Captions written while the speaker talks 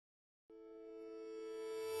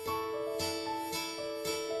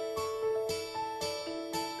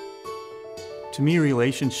To me,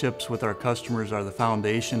 relationships with our customers are the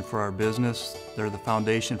foundation for our business. They're the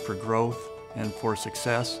foundation for growth and for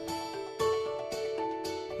success.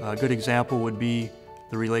 A good example would be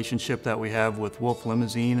the relationship that we have with Wolf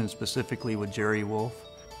Limousine, and specifically with Jerry Wolf.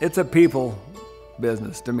 It's a people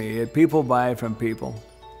business to me. People buy from people.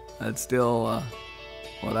 That's still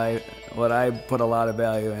what I put a lot of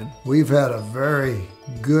value in. We've had a very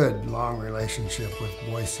good, long relationship with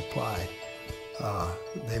Boy Supply.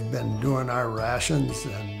 They've been doing our rations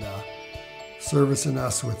and servicing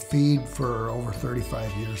us with feed for over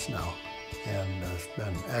 35 years now. And it's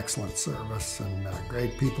been excellent service and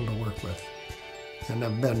great people to work with. And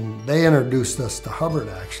they introduced us to Hubbard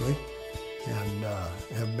actually, and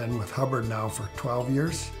have been with Hubbard now for 12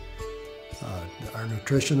 years. Our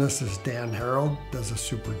nutritionist is Dan Harold, does a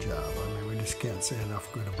super job. I mean, we just can't say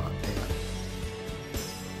enough good about Dan.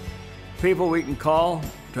 People we can call,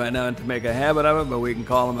 try not to make a habit of it, but we can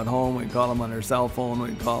call them at home, we can call them on their cell phone, we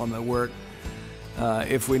can call them at work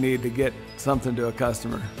if we need to get something to a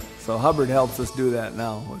customer. So Hubbard helps us do that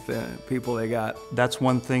now with the people they got. That's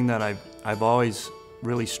one thing that I've always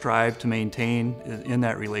really strived to maintain in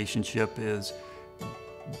that relationship is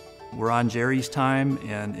we're on Jerry's time,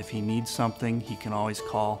 and if he needs something, he can always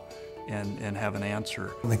call and have an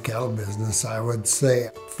answer. In the cattle business, I would say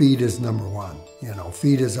feed is number one. You know,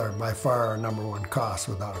 feed is by far our number one cost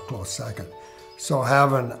without a close second. So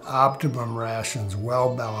having optimum rations,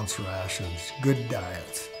 well-balanced rations, good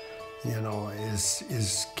diets, you know,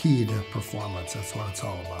 is key to performance. That's what it's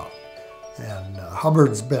all about. And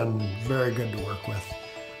Hubbard's been very good to work with,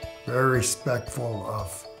 very respectful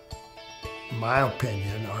of my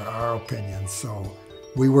opinion or our opinion. So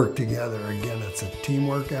we work together. Again, it's a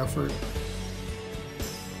teamwork effort.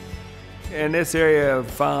 In this area, I've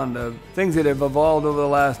found things that have evolved over the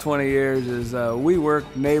last 20 years is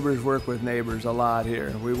neighbors work with neighbors a lot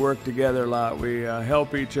here. We work together a lot. We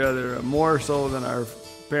help each other more so than our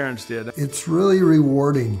parents did. It's really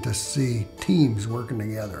rewarding to see teams working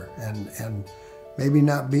together and maybe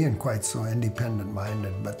not being quite so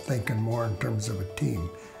independent-minded, but thinking more in terms of a team.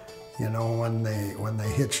 You know, when they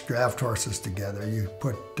hitch draft horses together, you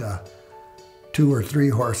put 2 or 3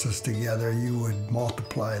 horses together, you would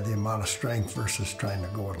multiply the amount of strength versus trying to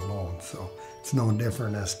go it alone. So it's no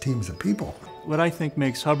different as teams of people. What I think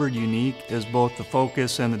makes Hubbard unique is both the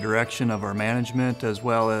focus and the direction of our management, as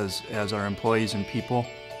well as our employees and people.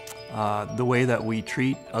 The way that we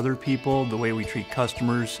treat other people, the way we treat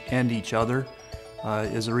customers and each other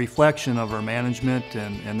is a reflection of our management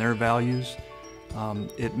and their values.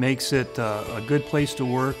 It makes it a good place to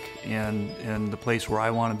work and the place where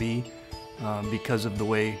I want to be because of the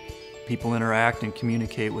way people interact and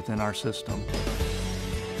communicate within our system.